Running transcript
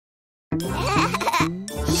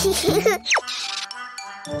Oh!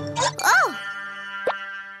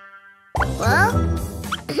 Well?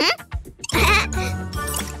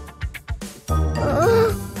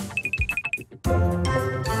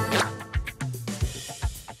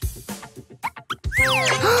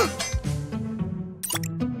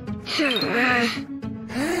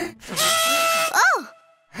 Oh!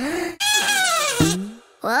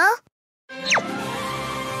 Well?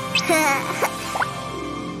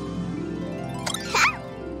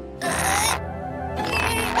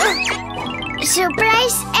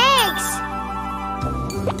 Surprise eggs!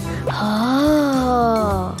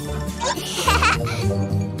 Oh!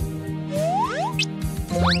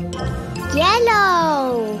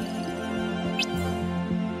 Yellow!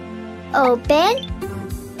 Open.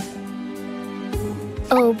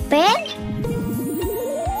 Open.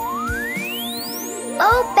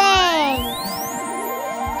 Open.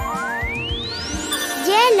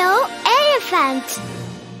 Yellow elephant.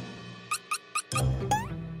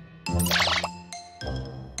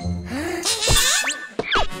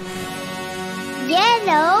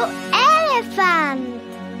 Yellow elephant.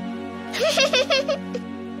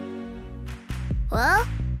 Well?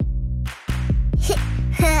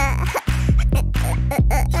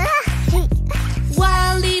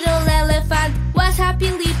 One little elephant was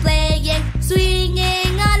happily playing,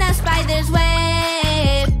 swinging on a spider's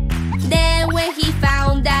web. Then when he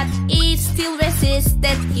found that it still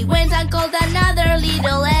resisted, he went and called another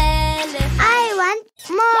little elephant. I want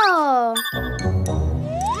more.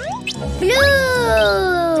 Blue.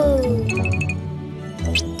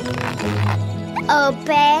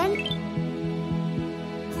 Open.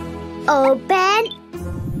 Open.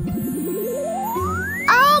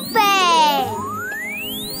 Open.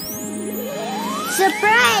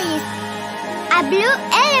 Surprise! A blue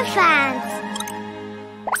elephant.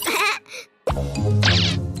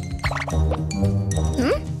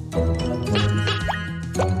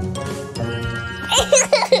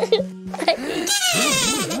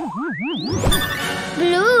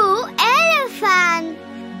 Blue elephant.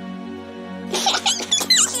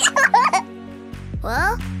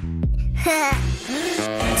 Well?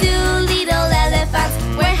 Two little elephants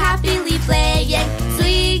were happily playing,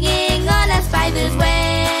 swinging on a spider's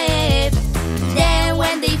web. Then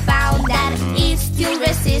when they found that it still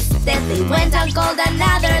resisted, they went and called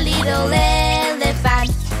another little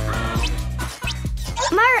elephant.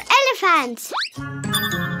 More elephants.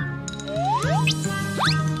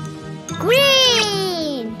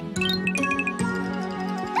 Green.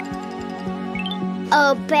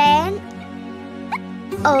 Open.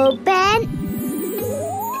 Open.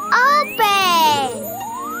 Open.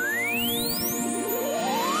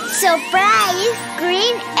 Surprise!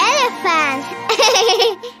 Green elephant.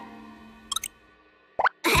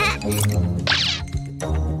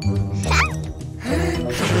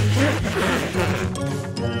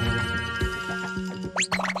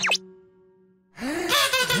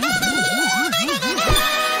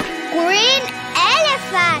 Green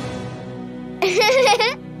elephant.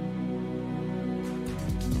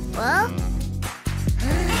 Well?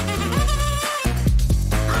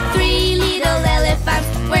 Three little elephants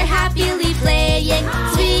were happily playing,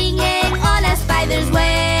 swinging on a spider's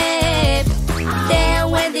web.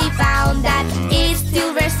 Then when they found that it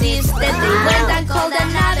still resisted, they went and called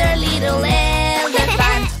another little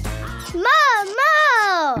elephant. More.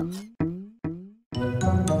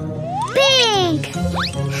 Pink.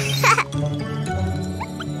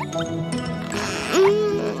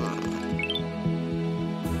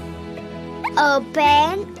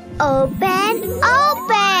 Open. Open.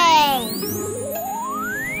 Open.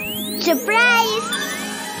 Surprise!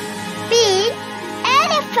 Big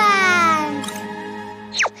elephant.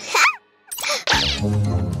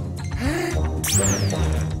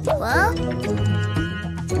 Well?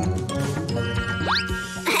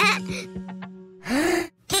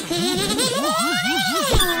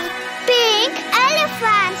 Pink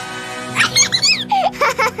elephant.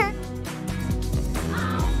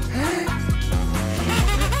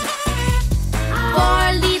 Four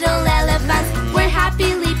little elephants were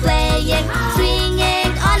happily playing,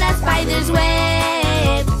 swinging on a spider's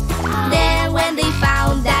web. Then when they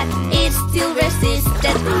found that it still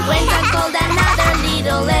resisted, they went and called another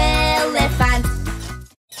little elephant.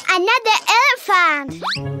 Another elephant.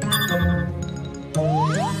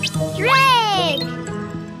 Red.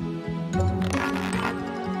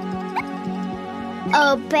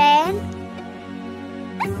 Open.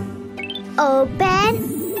 Open.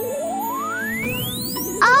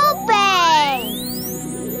 Open.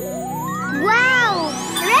 Wow!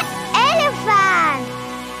 Red elephant.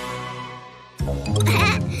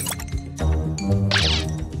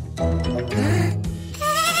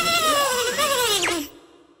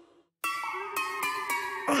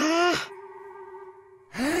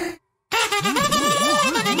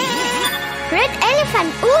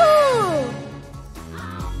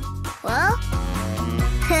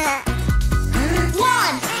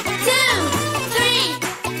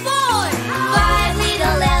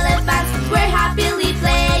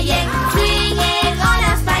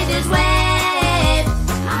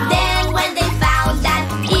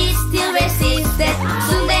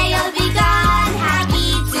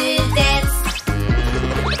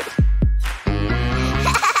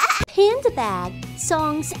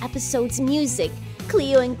 songs, episodes, music.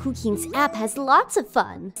 Cleo and Cuquín's app has lots of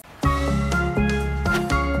fun.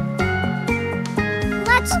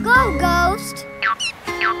 Let's go, Ghost.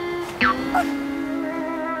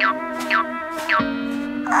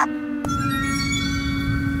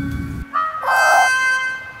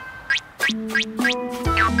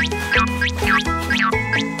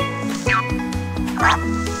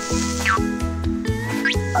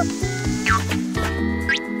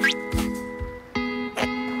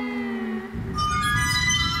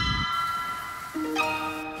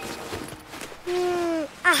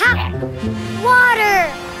 Aha! Water!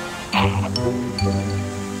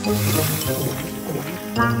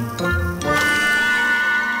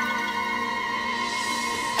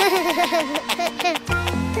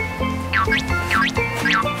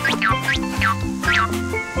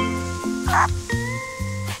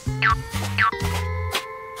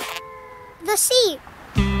 The sea.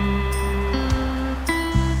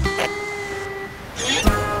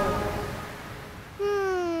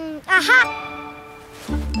 Aha!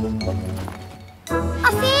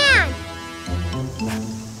 A fan!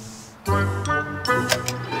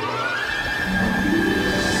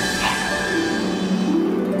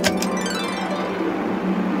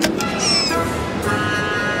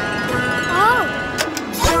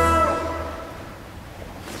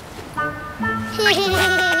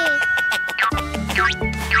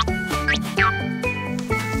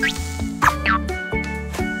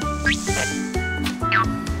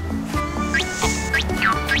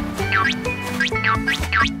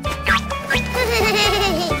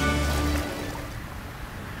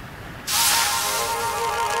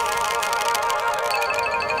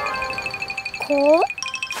 Cool.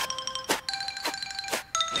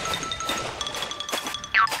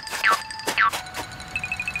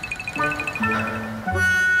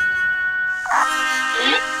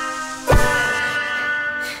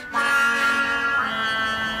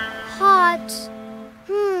 Hot.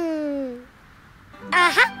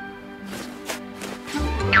 Aha.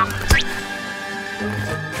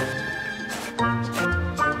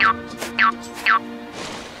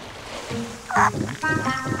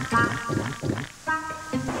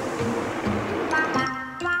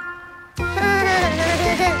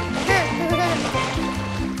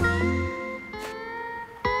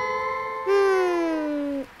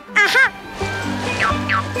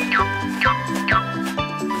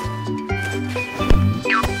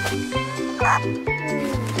 Aha.